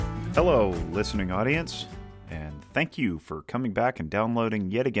Hello, listening audience, and thank you for coming back and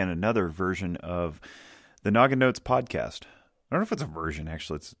downloading yet again another version of the Noggin Notes podcast. I don't know if it's a version,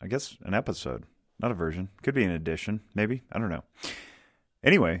 actually. It's, I guess, an episode, not a version. Could be an edition, maybe. I don't know.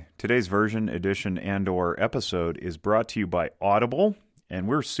 Anyway, today's version, edition, and/or episode is brought to you by Audible, and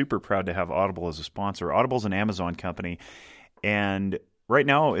we're super proud to have Audible as a sponsor. Audible's an Amazon company, and right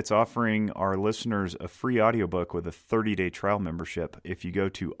now, it's offering our listeners a free audiobook with a 30-day trial membership if you go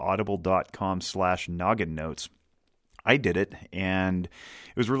to audible.com/nogginnotes. I did it, and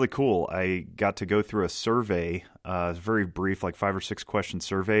it was really cool. I got to go through a survey, a very brief, like 5 or 6 question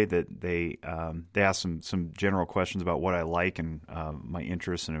survey that they asked some general questions about what I like and my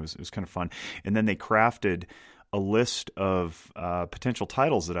interests, and it was kind of fun. And then they crafted a list of potential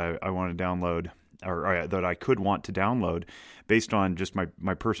titles that I want to download, or that I could want to download based on just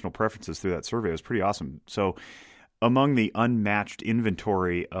my personal preferences through that survey. It was pretty awesome. So among the unmatched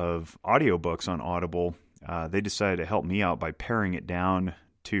inventory of audiobooks on Audible, they decided to help me out by paring it down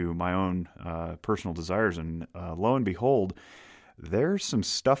to my own personal desires. And lo and behold, there's some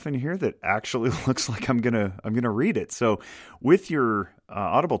stuff in here that actually looks like I'm gonna read it. So with your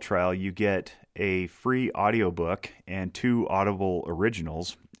Audible trial, you get a free audiobook and 2 Audible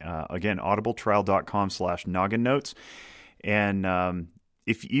originals. Again, audibletrial.com/nogginnotes. And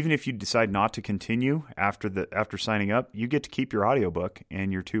even if you decide not to continue after signing up, you get to keep your audiobook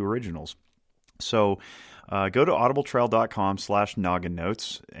and your 2 originals. So go to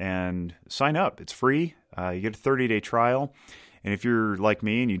audibletrial.com/nogginnotes and sign up. It's free. You get a 30-day trial. And if you're like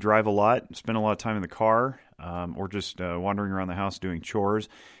me and you drive a lot, spend a lot of time in the car, or just wandering around the house doing chores,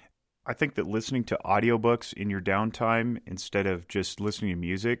 I think that listening to audiobooks in your downtime instead of just listening to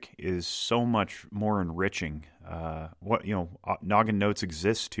music is so much more enriching. Noggin Notes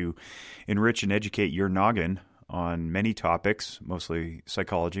exists to enrich and educate your noggin on many topics, mostly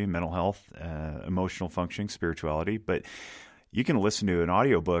psychology, mental health, emotional functioning, spirituality. But you can listen to an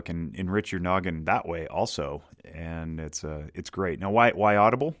audiobook and enrich your noggin that way also, and it's great. Now, why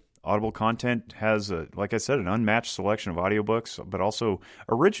Audible? Audible content has, like I said, an unmatched selection of audiobooks, but also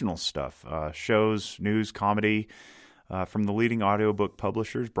original stuff, shows, news, comedy, from the leading audiobook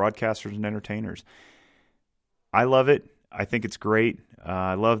publishers, broadcasters, and entertainers. I love it. I think it's great.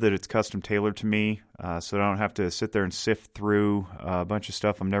 I love that it's custom tailored to me, so I don't have to sit there and sift through a bunch of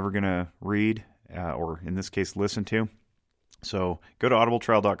stuff I'm never going to read, or in this case, listen to. So go to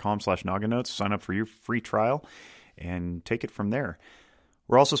audibletrial.com/nogginnotes, sign up for your free trial, and take it from there.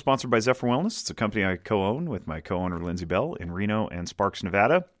 We're also sponsored by Zephyr Wellness. It's a company I co-own with my co-owner, Lindsay Bell, in Reno and Sparks,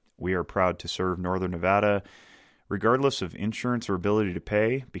 Nevada. We are proud to serve Northern Nevada, regardless of insurance or ability to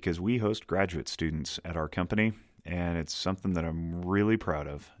pay, because we host graduate students at our company, and it's something that I'm really proud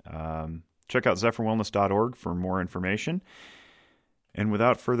of. Check out zephyrwellness.org for more information. And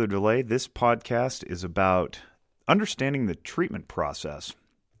without further delay, this podcast is about understanding the treatment process.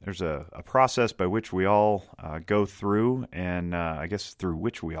 There's a process by which we all go through, and I guess through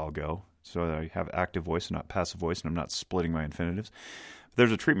which we all go. So I have active voice and not passive voice, and I'm not splitting my infinitives. But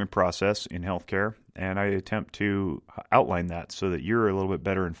there's a treatment process in healthcare, and I attempt to outline that so that you're a little bit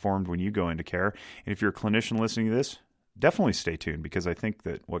better informed when you go into care. And if you're a clinician listening to this, definitely stay tuned, because I think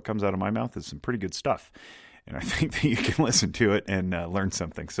that what comes out of my mouth is some pretty good stuff. And I think that you can listen to it and learn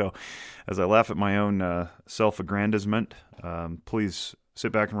something. So as I laugh at my own self-aggrandizement, please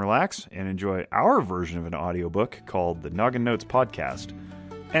sit back and relax and enjoy our version of an audiobook called the Noggin Notes Podcast.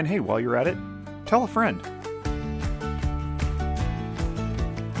 And hey, while you're at it, tell a friend.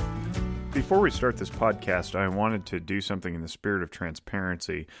 Before we start this podcast, I wanted to do something in the spirit of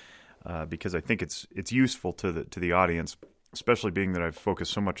transparency, because I think it's useful to the audience, especially being that I've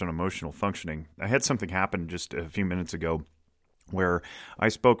focused so much on emotional functioning. I had something happen just a few minutes ago where I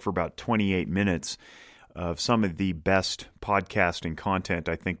spoke for about 28 minutes of some of the best podcasting content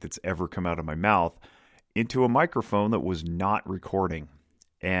I think that's ever come out of my mouth into a microphone that was not recording.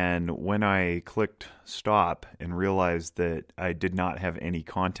 And when I clicked stop and realized that I did not have any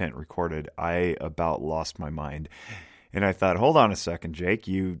content recorded, I about lost my mind. And I thought, hold on a second, Jake,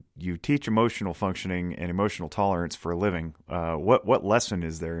 you teach emotional functioning and emotional tolerance for a living. What lesson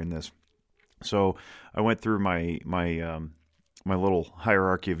is there in this? So I went through my little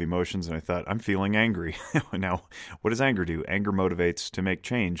hierarchy of emotions, and I thought, I'm feeling angry. Now, what does anger do? Anger motivates to make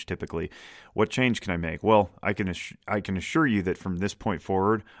change, typically. What change can I make? Well, I can assure you that from this point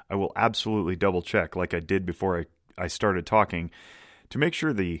forward, I will absolutely double check, like I did before I started talking, to make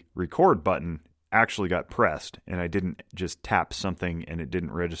sure the record button actually got pressed, and I didn't just tap something and it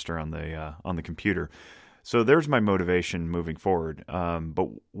didn't register on the computer. So there's my motivation moving forward. But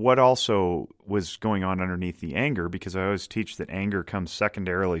what also was going on underneath the anger, because I always teach that anger comes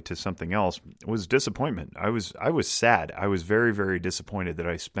secondarily to something else, was disappointment. I was sad. I was very, very disappointed that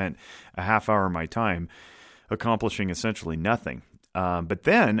I spent a half hour of my time accomplishing essentially nothing. But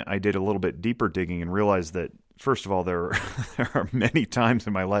then I did a little bit deeper digging and realized that, first of all, there are many times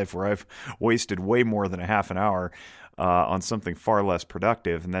in my life where I've wasted way more than a half an hour on something far less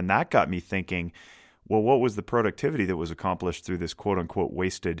productive. And then that got me thinking, well, what was the productivity that was accomplished through this quote-unquote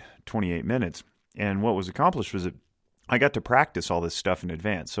wasted 28 minutes? And what was accomplished was that I got to practice all this stuff in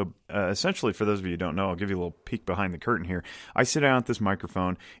advance. So essentially, for those of you who don't know, I'll give you a little peek behind the curtain here. I sit down at this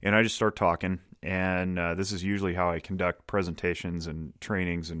microphone, and I just start talking. And this is usually how I conduct presentations and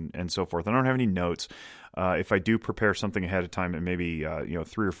trainings and so forth. I don't have any notes. If I do prepare something ahead of time, and maybe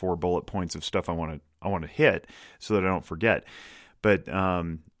 3 or 4 bullet points of stuff I want to hit so that I don't forget. But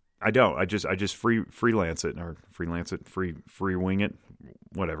I don't. I just freelance it, free wing it,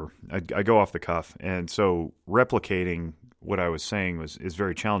 whatever. I go off the cuff, and so replicating what I was saying is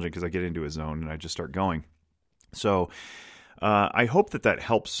very challenging because I get into a zone and I just start going. So I hope that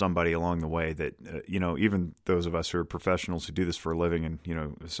helps somebody along the way. That even those of us who are professionals who do this for a living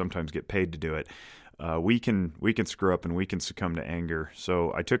and sometimes get paid to do it. We can screw up and we can succumb to anger.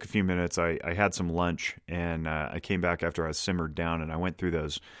 So I took a few minutes. I had some lunch, and I came back after I was simmered down, and I went through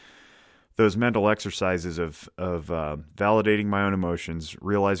those mental exercises of validating my own emotions,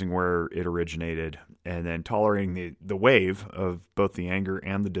 realizing where it originated, and then tolerating the wave of both the anger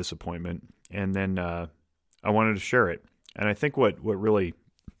and the disappointment. And then I wanted to share it. And I think what really,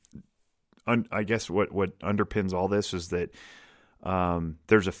 what underpins all this is that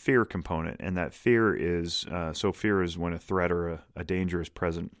there's a fear component, and that fear is fear is when a threat or a danger is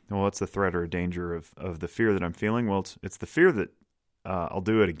present. Well, what's the threat or a danger of the fear that I'm feeling? Well, it's the fear that I'll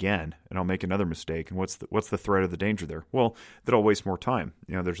do it again and I'll make another mistake. And what's the threat or the danger there? Well, that I'll waste more time.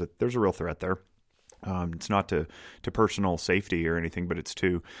 There's a real threat there. It's not to personal safety or anything, but it's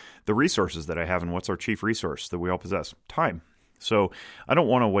to the resources that I have. And what's our chief resource that we all possess? Time. So I don't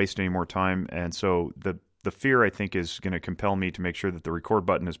want to waste any more time. And so the fear, I think, is going to compel me to make sure that the record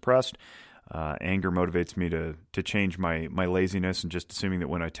button is pressed. Anger motivates me to change my laziness and just assuming that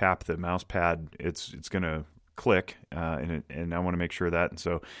when I tap the mouse pad, it's going to click, and I want to make sure of that. And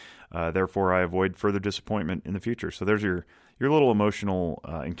so therefore, I avoid further disappointment in the future. So there's your little emotional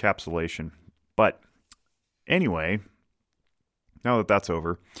encapsulation. But anyway, now that that's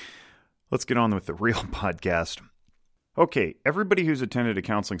over, let's get on with the real podcast. Okay, everybody who's attended a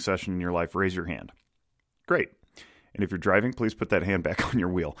counseling session in your life, raise your hand. Great. And if you're driving, please put that hand back on your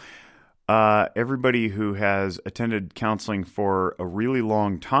wheel. Everybody who has attended counseling for a really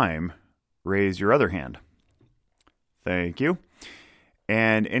long time, raise your other hand. Thank you.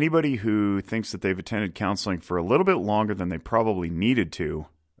 And anybody who thinks that they've attended counseling for a little bit longer than they probably needed to,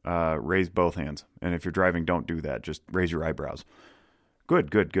 raise both hands. And if you're driving, don't do that. Just raise your eyebrows. Good.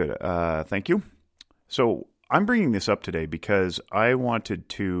 Thank you. So I'm bringing this up today because I wanted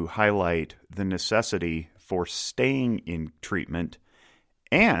to highlight the necessity for staying in treatment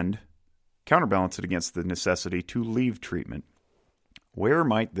and counterbalance it against the necessity to leave treatment. Where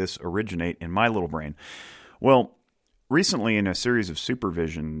might this originate in my little brain? Well, recently in a series of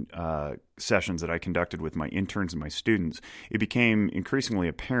supervision sessions that I conducted with my interns and my students, it became increasingly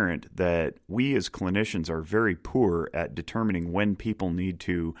apparent that we as clinicians are very poor at determining when people need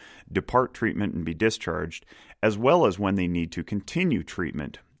to depart treatment and be discharged, as well as when they need to continue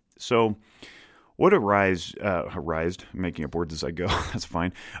treatment. So what arose, making up words as I go, that's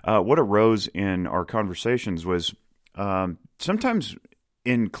fine. What arose in our conversations was sometimes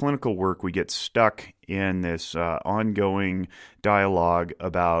in clinical work, we get stuck in this ongoing dialogue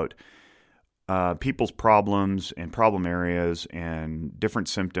about people's problems and problem areas and different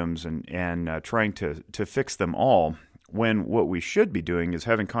symptoms and trying to fix them all, when what we should be doing is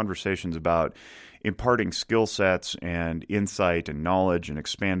having conversations about imparting skill sets and insight and knowledge and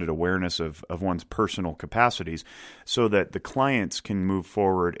expanded awareness of one's personal capacities so that the clients can move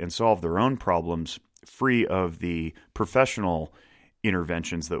forward and solve their own problems free of the professional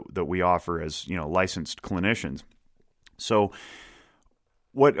interventions that we offer as licensed clinicians. So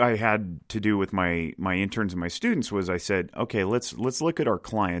what I had to do with my interns and my students was I said, okay, let's look at our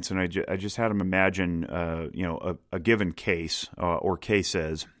clients, and I just had them imagine a given case or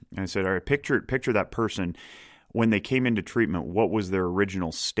cases, and I said, all right, picture that person when they came into treatment. What was their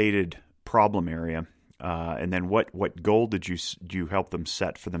original stated problem area? And then what goal did you help them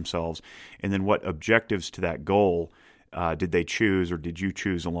set for themselves? And then what objectives to that goal did they choose, or did you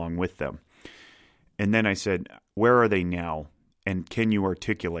choose along with them? And then I said, where are they now? And can you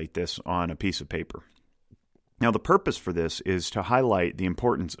articulate this on a piece of paper? Now, the purpose for this is to highlight the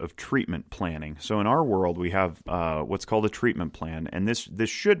importance of treatment planning. So in our world, we have what's called a treatment plan, and this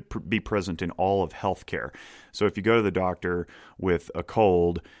should be present in all of healthcare. So if you go to the doctor with a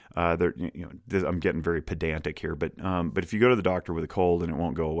cold, I'm getting very pedantic here, but if you go to the doctor with a cold and it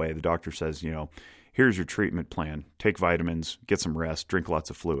won't go away, the doctor says, here's your treatment plan. Take vitamins, get some rest, drink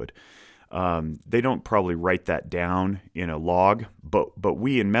lots of fluid. They don't probably write that down in a log, but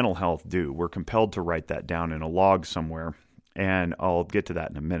we in mental health do. We're compelled to write that down in a log somewhere, and I'll get to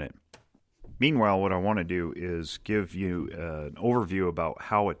that in a minute. Meanwhile, what I want to do is give you an overview about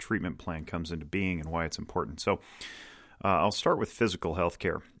how a treatment plan comes into being and why it's important. So I'll start with physical health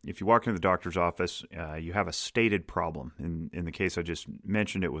care. If you walk into the doctor's office, you have a stated problem. In the case I just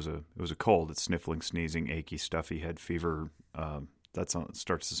mentioned, it was a cold. It's sniffling, sneezing, achy, stuffy head fever.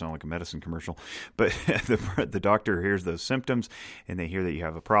 Starts to sound like a medicine commercial, but the doctor hears those symptoms and they hear that you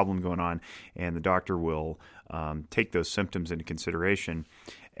have a problem going on, and the doctor will take those symptoms into consideration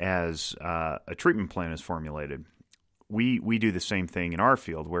as a treatment plan is formulated. We do the same thing in our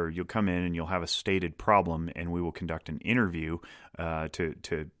field, where you'll come in and you'll have a stated problem, and we will conduct an interview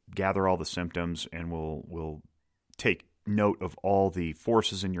to gather all the symptoms, and we'll take note of all the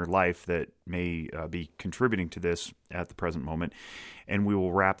forces in your life that may be contributing to this at the present moment, and we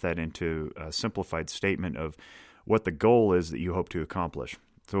will wrap that into a simplified statement of what the goal is that you hope to accomplish.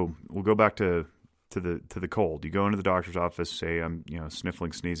 So we'll go back to the cold. You go into the doctor's office, say I'm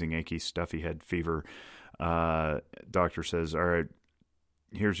sniffling, sneezing, achy, stuffy head, fever. Doctor says, all right,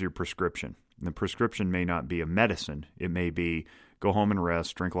 here's your prescription. And the prescription may not be a medicine. It may be go home and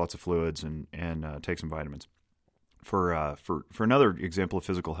rest, drink lots of fluids, and take some vitamins. For another example of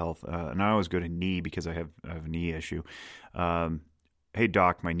physical health, and I always go to knee because I have a knee issue. Hey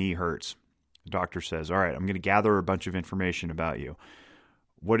doc, my knee hurts. The doctor says, all right, I'm going to gather a bunch of information about you.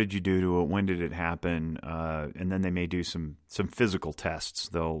 What did you do to it? When did it happen? And then they may do some physical tests.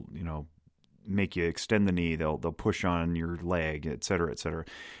 They'll make you extend the knee. They'll push on your leg, et cetera, et cetera.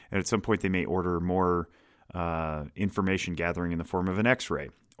 And at some point they may order more information gathering in the form of an X-ray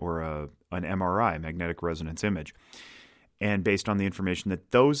or an MRI, magnetic resonance image. And based on the information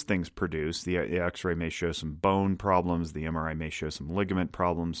that those things produce, the X-ray may show some bone problems, the MRI may show some ligament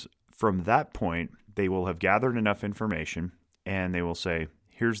problems. From that point, they will have gathered enough information, and they will say,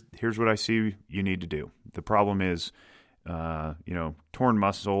 here's what I see you need to do. The problem is, torn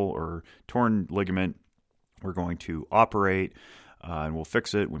muscle or torn ligament. We're going to operate, and we'll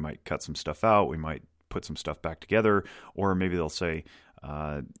fix it. We might cut some stuff out. We might put some stuff back together, or maybe they'll say,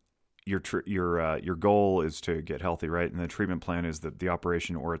 your goal is to get healthy, right? And the treatment plan is the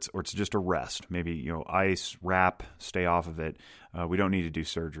operation, or it's just a rest. Maybe ice, wrap, stay off of it. We don't need to do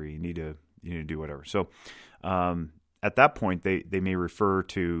surgery. You need to do whatever. So at that point, they may refer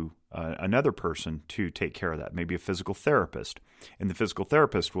to another person to take care of that. Maybe a physical therapist, and the physical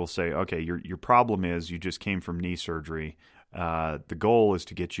therapist will say, okay, your problem is you just came from knee surgery. The goal is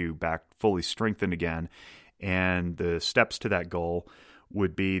to get you back fully strengthened again, and the steps to that goal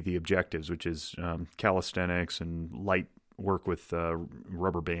would be the objectives, which is calisthenics and light work with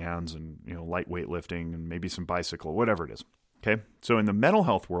rubber bands and light weightlifting and maybe some bicycle, whatever it is. Okay, so in the mental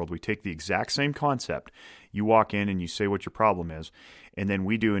health world, we take the exact same concept. You walk in and you say what your problem is, and then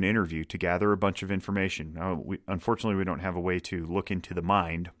we do an interview to gather a bunch of information. Now, unfortunately, we don't have a way to look into the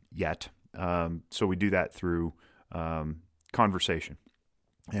mind yet, so we do that through conversation.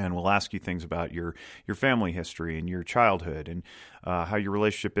 And we'll ask you things about your family history and your childhood and how your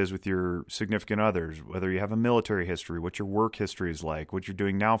relationship is with your significant others, whether you have a military history, what your work history is like, what you're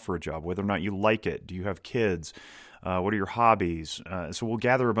doing now for a job, whether or not you like it, do you have kids, what are your hobbies? So we'll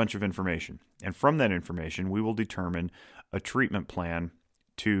gather a bunch of information. And from that information, we will determine a treatment plan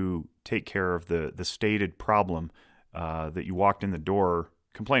to take care of the stated problem that you walked in the door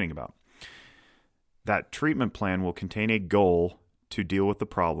complaining about. That treatment plan will contain a goal to deal with the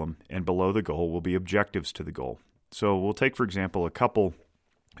problem, and below the goal will be objectives to the goal. So we'll take, for example, a couple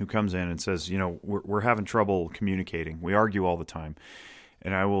who comes in and says, we're having trouble communicating. We argue all the time.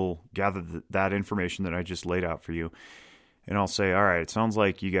 And I will gather that information that I just laid out for you, and I'll say, all right, it sounds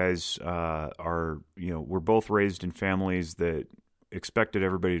like you guys we're both raised in families that expected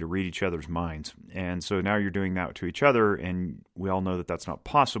everybody to read each other's minds. And so now you're doing that to each other, and we all know that that's not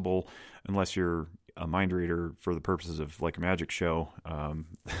possible unless you're a mind reader for the purposes of like a magic show, and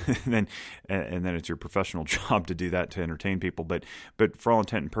then it's your professional job to do that to entertain people. But for all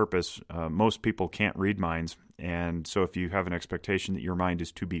intent and purpose, most people can't read minds, and so if you have an expectation that your mind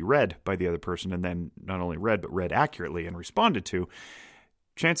is to be read by the other person, and then not only read but read accurately and responded to,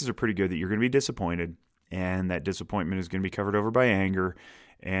 chances are pretty good that you're going to be disappointed, and that disappointment is going to be covered over by anger,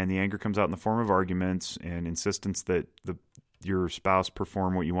 and the anger comes out in the form of arguments and insistence that your spouse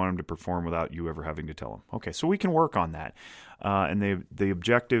perform what you want them to perform without you ever having to tell them. Okay, so we can work on that. And the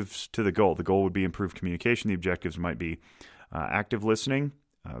objectives to the goal would be improved communication. The objectives might be active listening,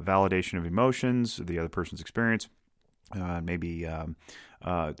 validation of emotions, the other person's experience, maybe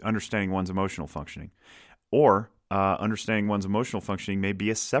understanding one's emotional functioning. Or understanding one's emotional functioning may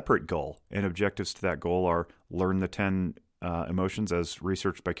be a separate goal, and objectives to that goal are learn the 10 emotions as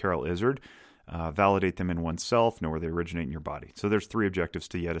researched by Carol Izard, validate them in oneself, know where they originate in your body. So there's 3 objectives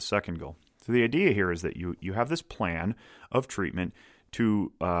to yet a second goal. So the idea here is that you have this plan of treatment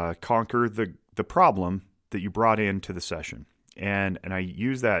to conquer the problem that you brought into the session. And I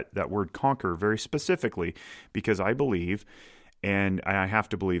use that word conquer very specifically because I believe, and I have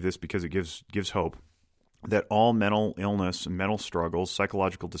to believe this because it gives hope, that all mental illness and mental struggles,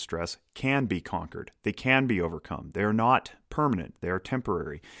 psychological distress can be conquered. They can be overcome. They are not permanent. They are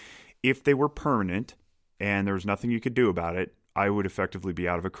temporary. If they were permanent and there was nothing you could do about it, I would effectively be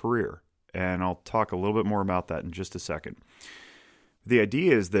out of a career. And I'll talk a little bit more about that in just a second. The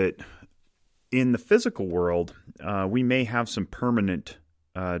idea is that in the physical world, we may have some permanent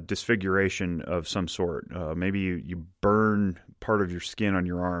disfiguration of some sort. Maybe you burn part of your skin on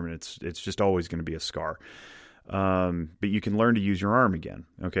your arm, and it's just always going to be a scar. But you can learn to use your arm again.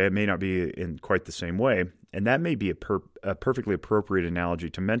 Okay, it may not be in quite the same way, and that may be a perfectly appropriate analogy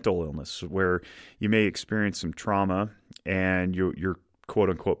to mental illness, where you may experience some trauma and you're quote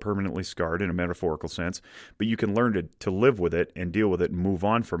unquote permanently scarred in a metaphorical sense, but you can learn to live with it and deal with it and move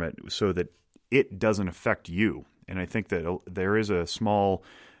on from it so that it doesn't affect you. And I think that there is a small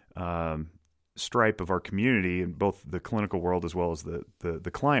stripe of our community in both the clinical world as well as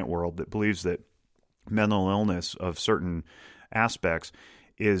the client world that believes that mental illness of certain aspects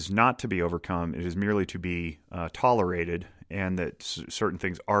is not to be overcome. It is merely to be tolerated, and that certain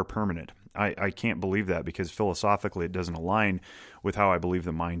things are permanent. I can't believe that, because philosophically it doesn't align with how I believe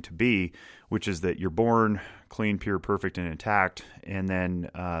the mind to be, which is that you're born clean, pure, perfect, and intact, and then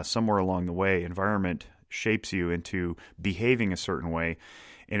somewhere along the way, environment shapes you into behaving a certain way.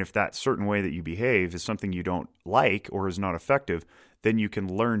 And if that certain way that you behave is something you don't like or is not effective, then you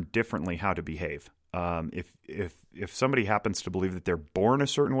can learn differently how to behave. If somebody happens to believe that they're born a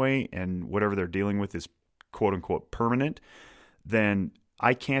certain way and whatever they're dealing with is quote unquote permanent, then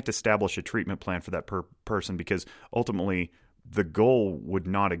I can't establish a treatment plan for that person, because ultimately the goal would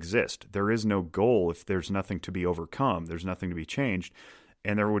not exist. There is no goal if there's nothing to be overcome. There's nothing to be changed,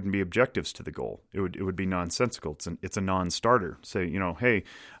 and there wouldn't be objectives to the goal. It would be nonsensical. It's a non-starter. Say, hey,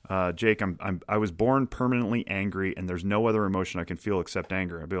 Jake, I was born permanently angry, and there's no other emotion I can feel except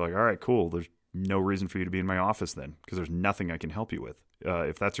anger. I'd be like, all right, cool. There's no reason for you to be in my office then, because there's nothing I can help you with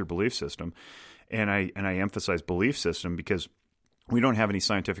if that's your belief system. And I emphasize belief system because we don't have any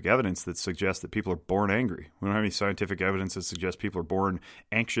scientific evidence that suggests that people are born angry. We don't have any scientific evidence that suggests people are born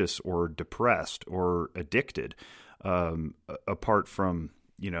anxious or depressed or addicted, apart from,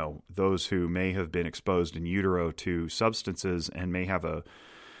 those who may have been exposed in utero to substances and may have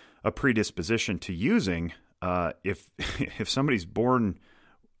a predisposition to using. If somebody's born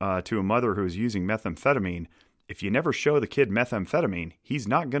to a mother who is using methamphetamine, if you never show the kid methamphetamine, he's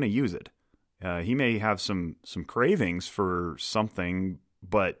not going to use it. He may have some cravings for something,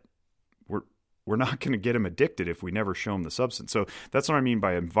 but we're not going to get him addicted if we never show him the substance. So that's what I mean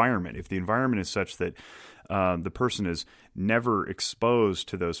by environment. If the environment is such that the person is never exposed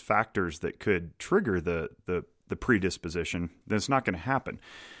to those factors that could trigger the predisposition, then it's not going to happen.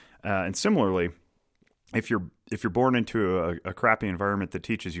 And similarly, if you're born into a crappy environment that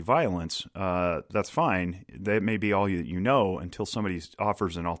teaches you violence, that's fine. That may be all you know until somebody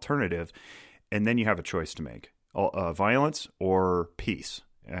offers an alternative, and then you have a choice to make: violence or peace.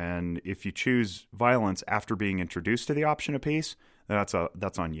 And if you choose violence after being introduced to the option of peace, that's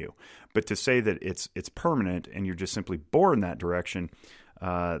on you. But to say that it's permanent and you're just simply born that direction,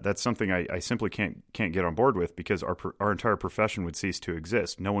 that's something I simply can't get on board with, because our entire profession would cease to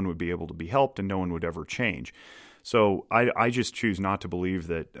exist. No one would be able to be helped, and no one would ever change. So I just choose not to believe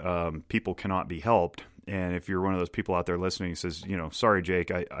that people cannot be helped. And if you're one of those people out there listening who says, sorry,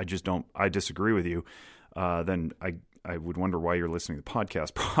 Jake, I disagree with you, then I would wonder why you're listening to the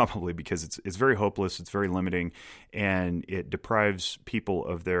podcast, probably because it's very hopeless, it's very limiting, and it deprives people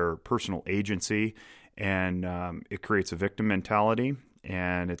of their personal agency, and it creates a victim mentality,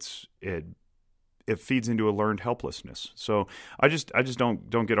 and it feeds into a learned helplessness. So I just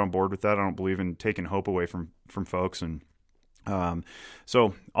don't get on board with that. I don't believe in taking hope away from folks. And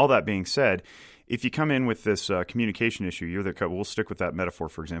so all that being said, if you come in with this communication issue, you're the couple. We'll stick with that metaphor,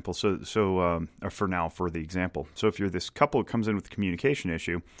 for example. So for now, for the example. So if you're this couple who comes in with a communication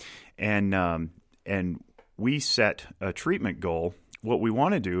issue, and we set a treatment goal, what we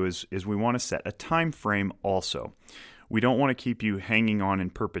want to do is we want to set a time frame also. We don't want to keep you hanging on in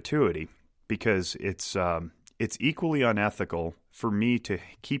perpetuity, because it's equally unethical for me to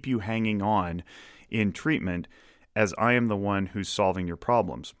keep you hanging on in treatment as I am the one who's solving your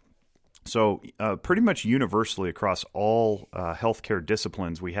problems. So pretty much universally across all healthcare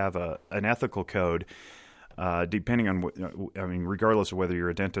disciplines, we have an ethical code, depending on regardless of whether you're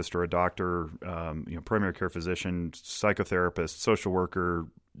a dentist or a doctor, primary care physician, psychotherapist, social worker,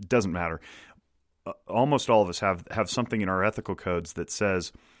 doesn't matter. Almost all of us have something in our ethical codes that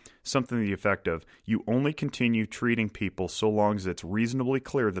says something to the effect of, you only continue treating people so long as it's reasonably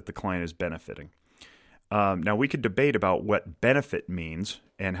clear that the client is benefiting. Now, we could debate about what benefit means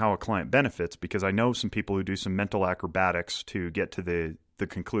and how a client benefits, because I know some people who do some mental acrobatics to get to the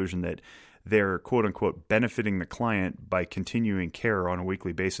conclusion that they're, quote unquote, benefiting the client by continuing care on a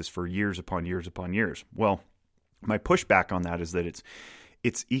weekly basis for years upon years upon years. Well, my pushback on that is that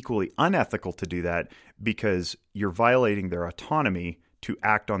it's equally unethical to do that, because you're violating their autonomy to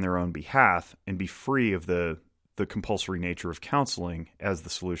act on their own behalf and be free of the compulsory nature of counseling as the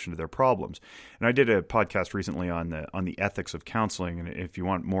solution to their problems. And I did a podcast recently on the ethics of counseling, and if you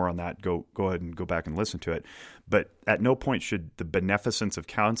want more on that, go ahead and go back and listen to it. But at no point should the beneficence of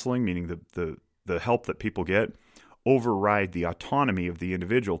counseling, meaning the help that people get, override the autonomy of the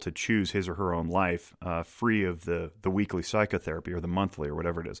individual to choose his or her own life, free of the weekly psychotherapy or the monthly or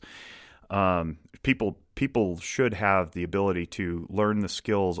whatever it is. People should have the ability to learn the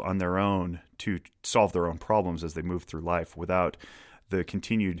skills on their own to solve their own problems as they move through life, without the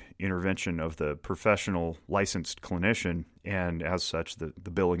continued intervention of the professional licensed clinician, and as such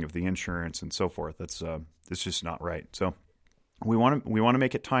the billing of the insurance and so forth. It's just not right. So we want to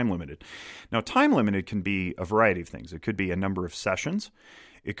make it time limited. Now, time limited can be a variety of things. It could be a number of sessions.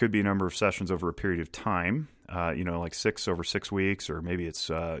 It could be a number of sessions over a period of time, like 6 over 6 weeks, or maybe it's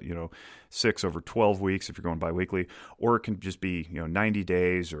 6 over 12 weeks if you're going biweekly, or it can just be 90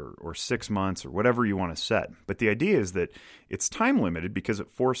 days or 6 months or whatever you want to set. But the idea is that it's time limited because it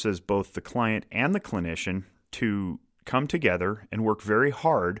forces both the client and the clinician to come together and work very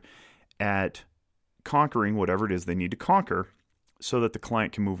hard at conquering whatever it is they need to conquer, so that the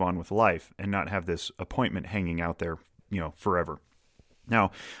client can move on with life and not have this appointment hanging out there, forever.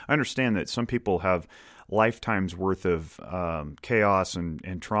 Now, I understand that some people have lifetimes worth of chaos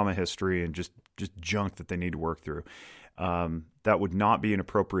and trauma history and just junk that they need to work through. That would not be an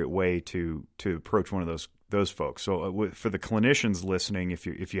appropriate way to approach one of those folks. So for the clinicians listening, if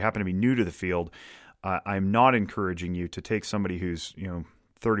you happen to be new to the field, I'm not encouraging you to take somebody who's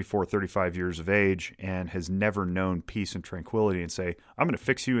 34, 35 years of age and has never known peace and tranquility and say, I'm going to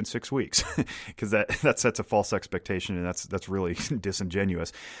fix you in 6 weeks, because that sets a false expectation, and that's really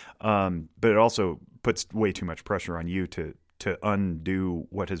disingenuous. But it also puts way too much pressure on you to undo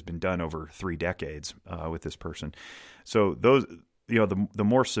what has been done over 3 decades with this person. So those, the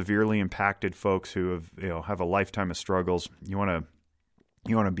more severely impacted folks who have a lifetime of struggles, you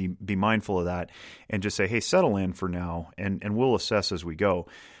want to be mindful of that and just say, hey, settle in for now, and we'll assess as we go.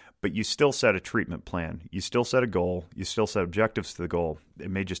 But you still set a treatment plan. You still set a goal. You still set objectives to the goal. It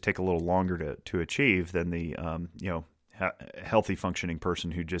may just take a little longer to achieve than the healthy functioning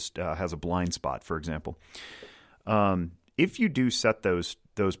person who just has a blind spot, for example. If you do set those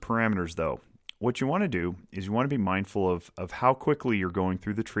parameters, though, what you want to do is you want to be mindful of how quickly you're going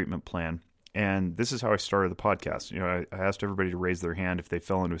through the treatment plan. And this is how I started the podcast. I asked everybody to raise their hand if they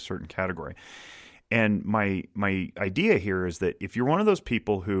fell into a certain category. And my idea here is that if you're one of those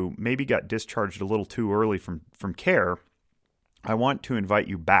people who maybe got discharged a little too early from care, I want to invite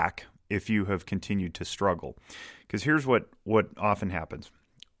you back if you have continued to struggle. Because here's what often happens.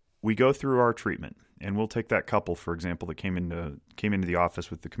 We go through our treatment, and we'll take that couple, for example, that came into the office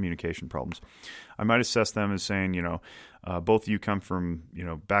with the communication problems. I might assess them as saying, both of you come from,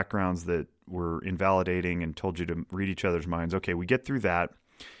 backgrounds that were invalidating and told you to read each other's minds. Okay, we get through that,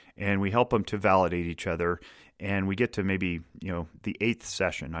 and we help them to validate each other, and we get to maybe, the 8th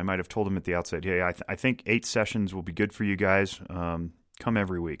session. I might have told them at the outset, hey, I think 8 sessions will be good for you guys. Come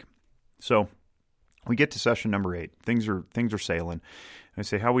every week. So we get to session number 8. Things are sailing. I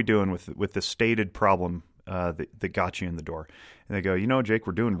say, how are we doing with the stated problem that got you in the door? And they go, Jake,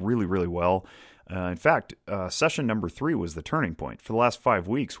 we're doing really, really well. In fact, session number 3 was the turning point. For the last 5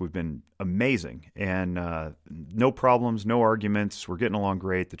 weeks, we've been amazing, and no problems, no arguments. We're getting along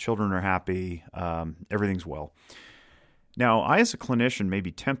great. The children are happy. Everything's well. Now, I, as a clinician, may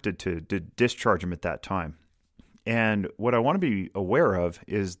be tempted to discharge them at that time. And what I want to be aware of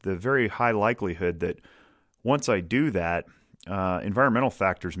is the very high likelihood that once I do that, environmental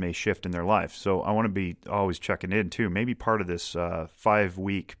factors may shift in their life. So I want to be always checking in too. Maybe part of this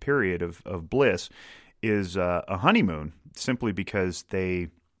 5-week period of bliss is a honeymoon, simply because they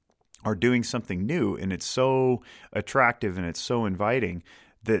are doing something new and it's so attractive and it's so inviting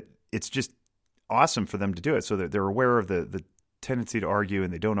that it's just awesome for them to do it. So that they're aware of the tendency to argue,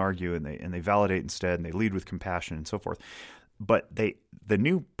 and they don't argue, and they validate instead, and they lead with compassion and so forth. But the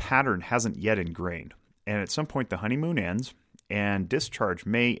new pattern hasn't yet ingrained. And at some point the honeymoon ends, and discharge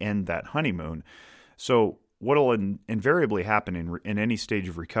may end that honeymoon. So what will invariably happen in any stage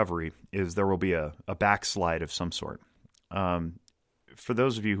of recovery is there will be a backslide of some sort. For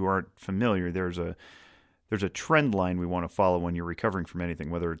those of you who aren't familiar, there's a trend line we want to follow when you're recovering from anything,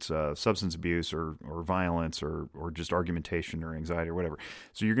 whether it's substance abuse or violence or just argumentation or anxiety or whatever.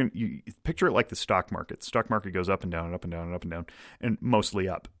 So you picture it like the stock market. The stock market goes up and down and up and down and up and down, and mostly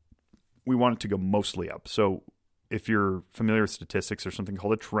up. We want it to go mostly up. So if you're familiar with statistics, there's something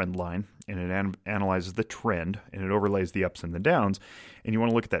called a trend line, and it analyzes the trend, and it overlays the ups and the downs, and you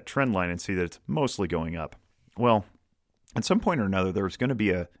want to look at that trend line and see that it's mostly going up. Well, at some point or another, there's going to be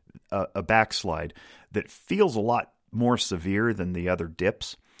a backslide that feels a lot more severe than the other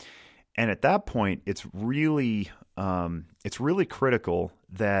dips. And at that point, it's really critical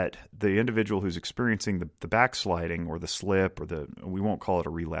that the individual who's experiencing the backsliding or the slip or we won't call it a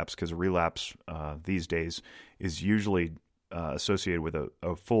relapse, because a relapse these days is usually associated with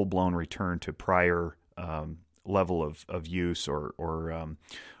a full-blown return to prior level of use or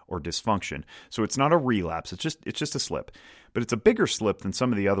dysfunction. So it's not a relapse. It's just a slip, but it's a bigger slip than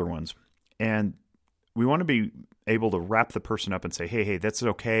some of the other ones. And we want to be able to wrap the person up and say, hey, that's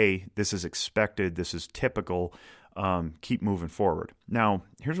okay. This is expected. This is typical. Keep moving forward. Now,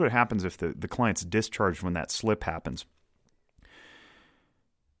 here's what happens if the client's discharged when that slip happens.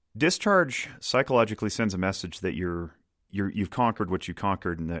 Discharge psychologically sends a message that you've conquered what you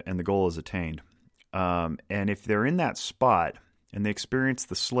conquered, and the goal is attained. And if they're in that spot and they experience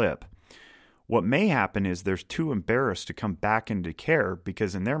the slip, what may happen is they're too embarrassed to come back into care,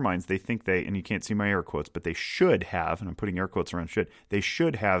 because in their minds they think and you can't see my air quotes, but they should have, and I'm putting air quotes around they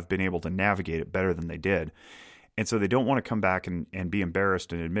should have been able to navigate it better than they did. And so they don't want to come back and be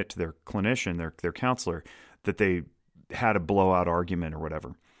embarrassed and admit to their clinician, their counselor, that they had a blowout argument or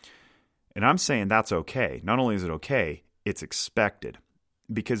whatever. And I'm saying that's okay. Not only is it okay, it's expected.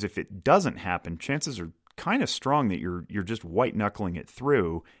 Because if it doesn't happen, chances are kind of strong that you're just white-knuckling it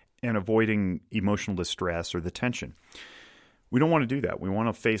through and avoiding emotional distress or the tension. We don't want to do that. We want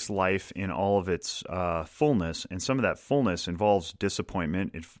to face life in all of its fullness, and some of that fullness involves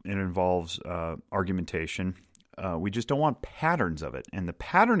disappointment. It involves argumentation. We just don't want patterns of it. And the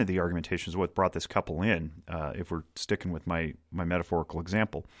pattern of the argumentation is what brought this couple in, if we're sticking with my metaphorical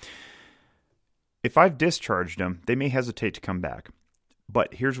example. If I've discharged them, they may hesitate to come back.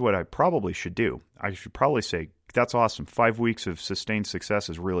 But here's what I probably should do. I should probably say, that's awesome. 5 weeks of sustained success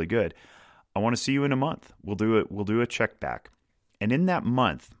is really good. I want to see you in a month. We'll do a check back. And in that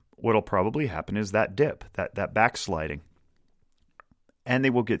month, what'll probably happen is that dip, that backsliding. And they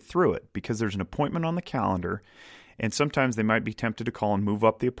will get through it because there's an appointment on the calendar. And sometimes they might be tempted to call and move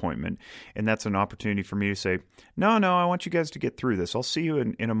up the appointment. And that's an opportunity for me to say, no, I want you guys to get through this. I'll see you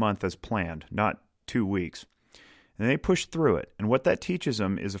in a month as planned, not 2 weeks. And they push through it. And what that teaches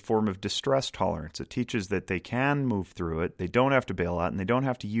them is a form of distress tolerance. It teaches that they can move through it. They don't have to bail out, and they don't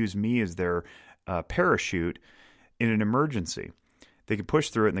have to use me as their parachute in an emergency. They can push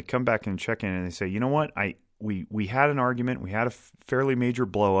through it, and they come back and check in, and they say, you know what? We had an argument. We had a fairly major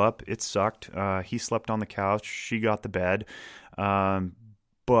blow up. It sucked. He slept on the couch. She got the bed.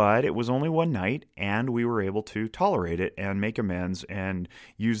 But it was only one night, and we were able to tolerate it and make amends and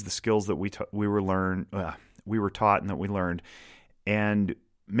use the skills that we were taught and that we learned, and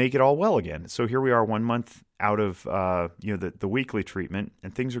make it all well again. So here we are 1 month out of the weekly treatment,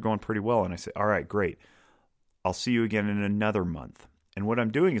 and things are going pretty well. And I say, all right, great. I'll see you again in another month. And what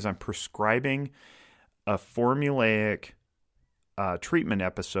I'm doing is I'm prescribing a formulaic treatment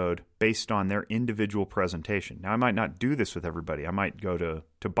episode based on their individual presentation. Now, I might not do this with everybody. I might go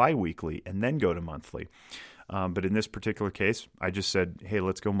to biweekly and then go to monthly. But in this particular case, I just said, hey,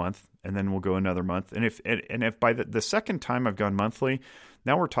 let's go month, and then we'll go another month. And if by the second time I've gone monthly,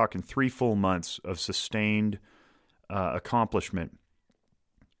 now we're talking 3 full months of sustained accomplishment.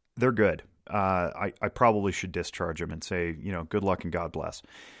 They're good. I probably should discharge them and say, good luck and God bless.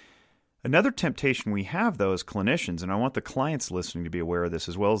 Another temptation we have, though, as clinicians, and I want the clients listening to be aware of this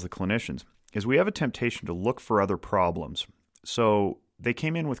as well as the clinicians, is we have a temptation to look for other problems. So they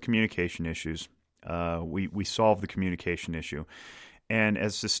came in with communication issues. We solved the communication issue. And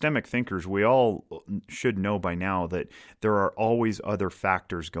as systemic thinkers, we all should know by now that there are always other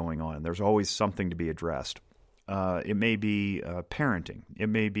factors going on. There's always something to be addressed. It may be parenting. It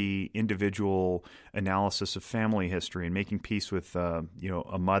may be individual analysis of family history and making peace with, a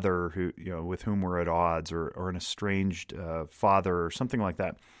mother who, with whom we're at odds, or an estranged father, or something like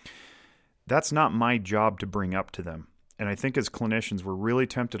that. That's not my job to bring up to them. And I think as clinicians, we're really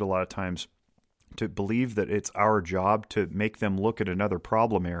tempted a lot of times to believe that it's our job to make them look at another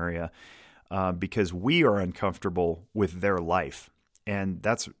problem area because we are uncomfortable with their life. And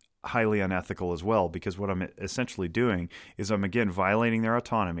that's highly unethical as well, because what I'm essentially doing is I'm, again, violating their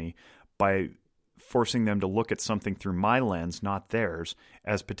autonomy by forcing them to look at something through my lens, not theirs,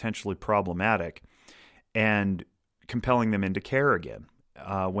 as potentially problematic, and compelling them into care again.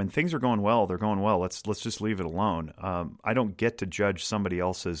 When things are going well, they're going well. Let's just leave it alone. I don't get to judge somebody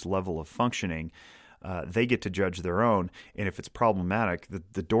else's level of functioning. They get to judge their own. And if it's problematic,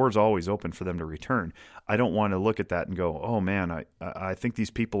 the door's always open for them to return. I don't want to look at that and go, oh man, I think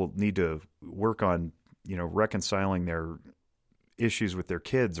these people need to work on, reconciling their issues with their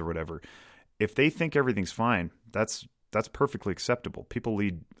kids or whatever. If they think everything's fine, that's perfectly acceptable. People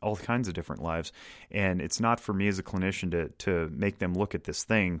lead all kinds of different lives, and it's not for me as a clinician to make them look at this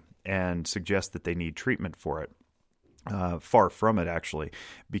thing and suggest that they need treatment for it. Far from it, actually,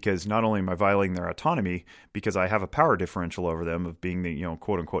 because not only am I violating their autonomy, because I have a power differential over them of being the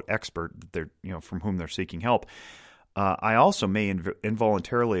quote unquote expert that they're from whom they're seeking help. I also may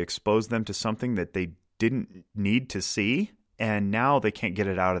involuntarily expose them to something that they didn't need to see. And now they can't get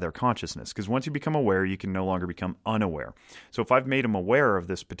it out of their consciousness, because once you become aware, you can no longer become unaware. So if I've made them aware of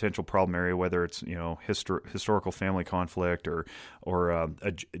this potential problem area, whether it's historical family conflict or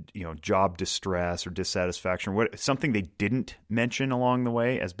job distress or dissatisfaction, or something they didn't mention along the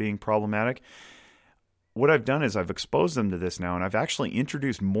way as being problematic, what I've done is I've exposed them to this now, and I've actually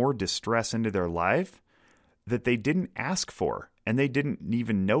introduced more distress into their life that they didn't ask for. And they didn't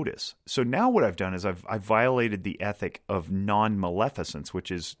even notice. So now what I've done is I've violated the ethic of non-maleficence,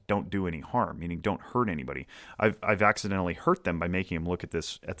 which is don't do any harm, meaning don't hurt anybody. I've accidentally hurt them by making them look at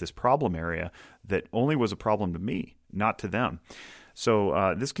this problem area that only was a problem to me, not to them.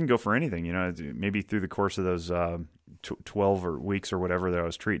 So this can go for anything, maybe through the course of those 12 or weeks or whatever that I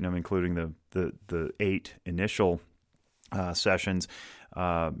was treating them, including the 8 initial sessions,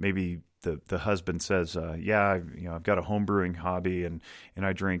 maybe. The husband says, I've got a home brewing hobby and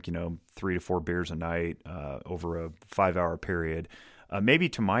I drink, 3 to 4 beers a night over a 5-hour period. Maybe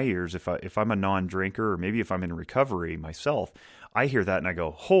to my ears, if I'm a non-drinker, or maybe if I'm in recovery myself, I hear that and I go,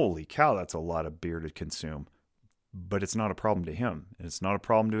 holy cow, that's a lot of beer to consume. But it's not a problem to him. And it's not a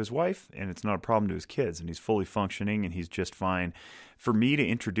problem to his wife, and it's not a problem to his kids. And he's fully functioning and he's just fine. For me to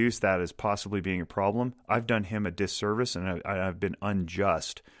introduce that as possibly being a problem, I've done him a disservice and I've been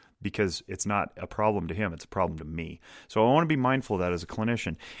unjust, because it's not a problem to him, it's a problem to me. So I want to be mindful of that as a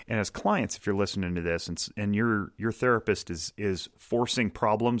clinician. And as clients, if you're listening to this and your therapist is forcing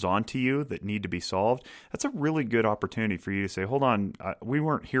problems onto you that need to be solved, that's a really good opportunity for you to say, hold on, we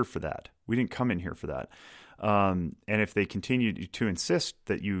weren't here for that. We didn't come in here for that. And if they continue to insist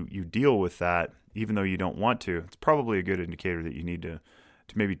that you deal with that, even though you don't want to, it's probably a good indicator that you need to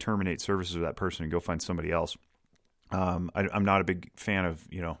maybe terminate services with that person and go find somebody else. I'm not a big fan of,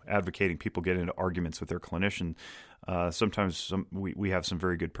 advocating people get into arguments with their clinician. Sometimes we have some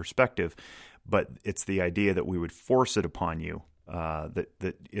very good perspective, but it's the idea that we would force it upon you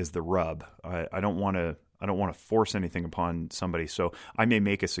that is the rub. I don't want to force anything upon somebody. So I may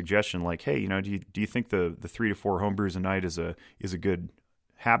make a suggestion like, hey, do you think the 3 to 4 home brews a night is a good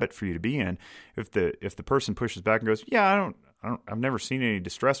habit for you to be in? If the person pushes back and goes, yeah, I've never seen any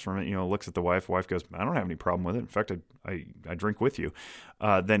distress from it. Looks at the wife. Wife goes, I don't have any problem with it. In fact, I drink with you.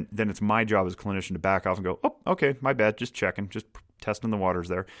 Then it's my job as a clinician to back off and go, oh, okay, my bad. Just checking, just testing the waters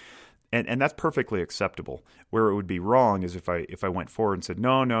there. And that's perfectly acceptable. Where it would be wrong is if I went forward and said,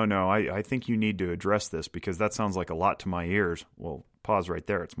 no, I think you need to address this because that sounds like a lot to my ears. Well, pause right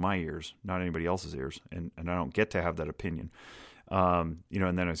there. It's my ears, not anybody else's ears. And I don't get to have that opinion. And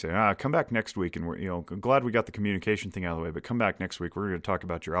then I say, come back next week, and we're, glad we got the communication thing out of the way, but come back next week. We're going to talk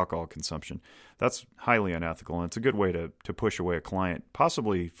about your alcohol consumption. That's highly unethical, and it's a good way to push away a client,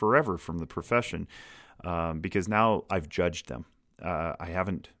 possibly forever from the profession, because now I've judged them. I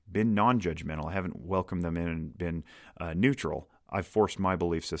haven't been non-judgmental. I haven't welcomed them in and been neutral. I've forced my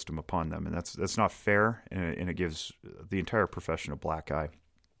belief system upon them, and that's not fair, and it gives the entire profession a black eye.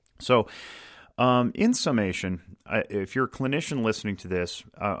 So, In summation, if you're a clinician listening to this,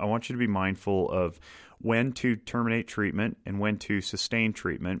 I want you to be mindful of when to terminate treatment and when to sustain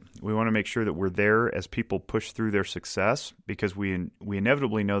treatment. We want to make sure that we're there as people push through their success, because we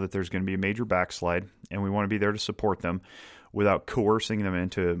inevitably know that there's going to be a major backslide, and we want to be there to support them without coercing them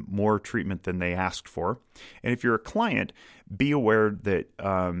into more treatment than they asked for. And if you're a client, be aware that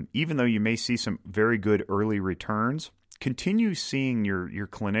even though you may see some very good early returns, continue seeing your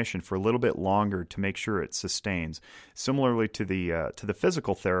clinician for a little bit longer to make sure it sustains. Similarly to the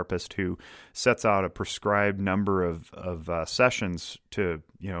physical therapist who sets out a prescribed number of sessions to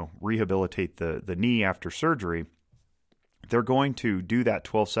rehabilitate the knee after surgery, they're going to do that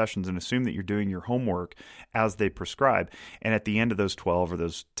 12 sessions and assume that you're doing your homework as they prescribe. And at the end of those 12 or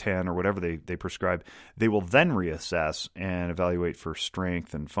those 10 or whatever they prescribe, they will then reassess and evaluate for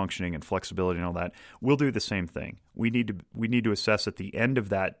strength and functioning and flexibility and all that. We'll do the same thing. We need to assess at the end of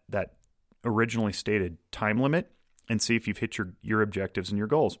that originally stated time limit and see if you've hit your objectives and your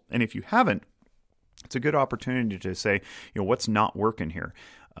goals. And if you haven't, it's a good opportunity to say, what's not working here.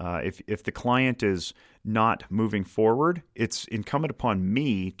 If the client is not moving forward, it's incumbent upon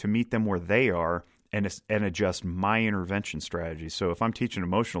me to meet them where they are and adjust my intervention strategy. So if I'm teaching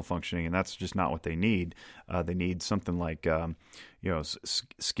emotional functioning and that's just not what they need something like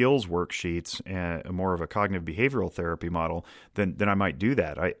skills worksheets and more of a cognitive behavioral therapy model, then I might do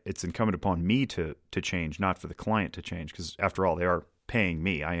that. It's incumbent upon me to change, not for the client to change, because after all, they are paying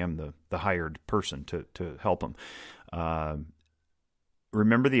me. I am the hired person to help them.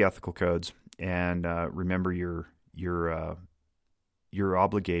 Remember the ethical codes, and remember your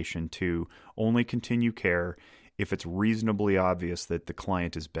obligation to only continue care if it's reasonably obvious that the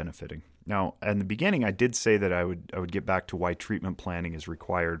client is benefiting. Now, in the beginning, I did say that I would get back to why treatment planning is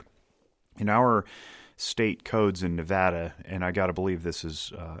required. In our state codes in Nevada, and I got to believe this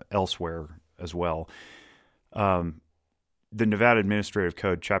is elsewhere as well, the Nevada Administrative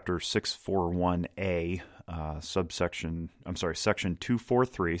Code, Chapter 641A, Section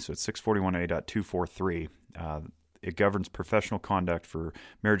 243, so it's 641A.243. It governs professional conduct for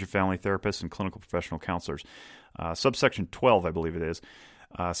marriage and family therapists and clinical professional counselors. Subsection 12, I believe it is,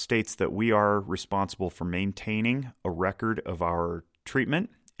 states that we are responsible for maintaining a record of our treatment,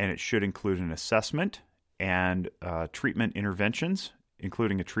 and it should include an assessment and treatment interventions,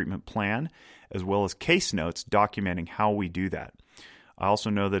 including a treatment plan, as well as case notes documenting how we do that. I also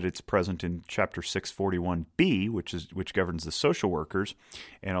know that it's present in Chapter 641B, which governs the social workers,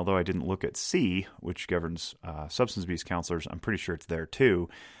 and although I didn't look at C, which governs substance abuse counselors, I'm pretty sure it's there too,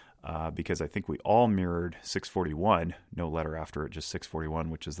 because I think we all mirrored 641, no letter after it, just 641,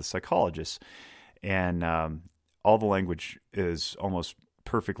 which is the psychologists, and all the language is almost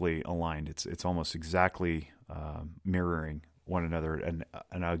perfectly aligned. It's almost exactly mirroring one another. And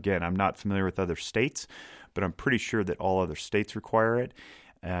again, I'm not familiar with other states, but I'm pretty sure that all other states require it,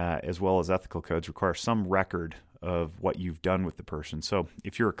 as well as ethical codes require some record of what you've done with the person. So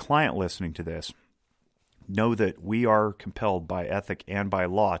if you're a client listening to this, know that we are compelled by ethic and by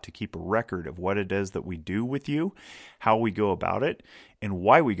law to keep a record of what it is that we do with you, how we go about it, and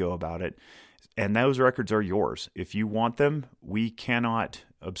why we go about it. And those records are yours. If you want them, we cannot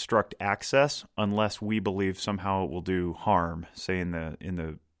obstruct access unless we believe somehow it will do harm. Say in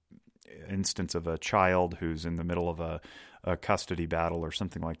the instance of a child who's in the middle of a custody battle or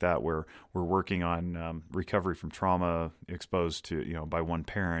something like that, where we're working on recovery from trauma exposed to by one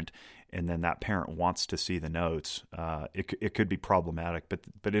parent, and then that parent wants to see the notes. It could be problematic,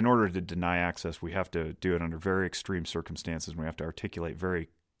 but in order to deny access, we have to do it under very extreme circumstances, and we have to articulate very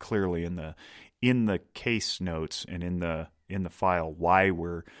clearly in the case notes and in the file why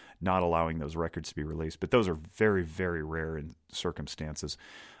we're not allowing those records to be released. But those are very, very rare in circumstances.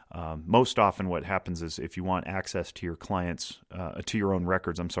 Most often what happens is if you want access to your clients, to your own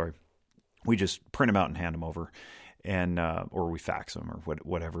records, we just print them out and hand them over, and or we fax them, or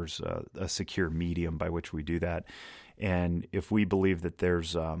whatever's a secure medium by which we do that. And if we believe that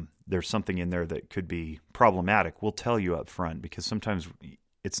there's something in there that could be problematic, we'll tell you up front, because sometimes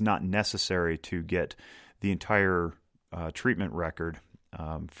it's not necessary to get the entire treatment record.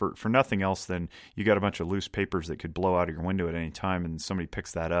 For nothing else than you got a bunch of loose papers that could blow out of your window at any time, and somebody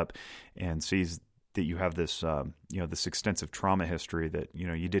picks that up and sees that you have this this extensive trauma history that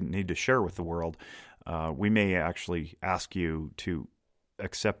you didn't need to share with the world. We may actually ask you to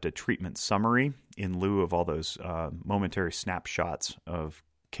accept a treatment summary in lieu of all those momentary snapshots of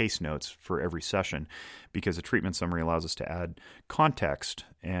case notes for every session, because a treatment summary allows us to add context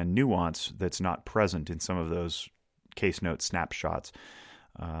and nuance that's not present in some of those case note snapshots.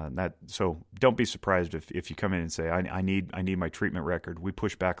 So don't be surprised if you come in and say, I need my treatment record. We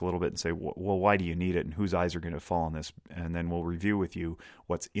push back a little bit and say, well, why do you need it, and whose eyes are going to fall on this? And then we'll review with you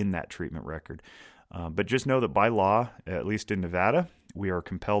what's in that treatment record. But just know that by law, at least in Nevada, we are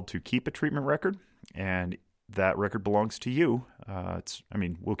compelled to keep a treatment record, and that record belongs to you.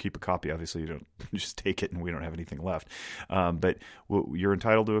 We'll keep a copy. Obviously, you don't just take it and we don't have anything left. But you're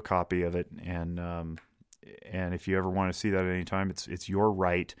entitled to a copy of it, and if you ever want to see that at any time, it's your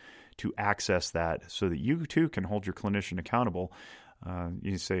right to access that so that you too can hold your clinician accountable.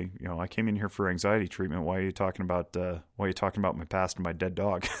 You say, I came in here for anxiety treatment. Why are you talking about my past and my dead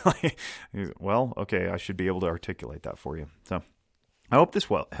dog? Well, okay, I should be able to articulate that for you. So I hope this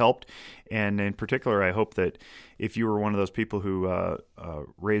helped, and in particular, I hope that if you were one of those people who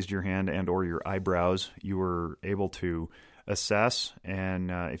raised your hand and or your eyebrows, you were able to assess,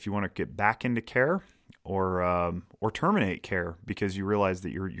 and if you want to get back into care or terminate care because you realize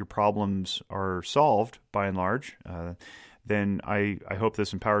that your problems are solved by and large, then I hope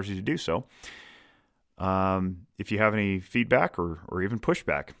this empowers you to do so. If you have any feedback or even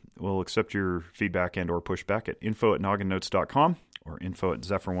pushback, we'll accept your feedback and or pushback at info@nogginnotes.com or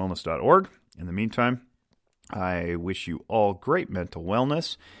info@zephyrwellness.org. In the meantime, I wish you all great mental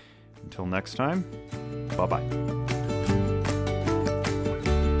wellness. Until next time, bye-bye.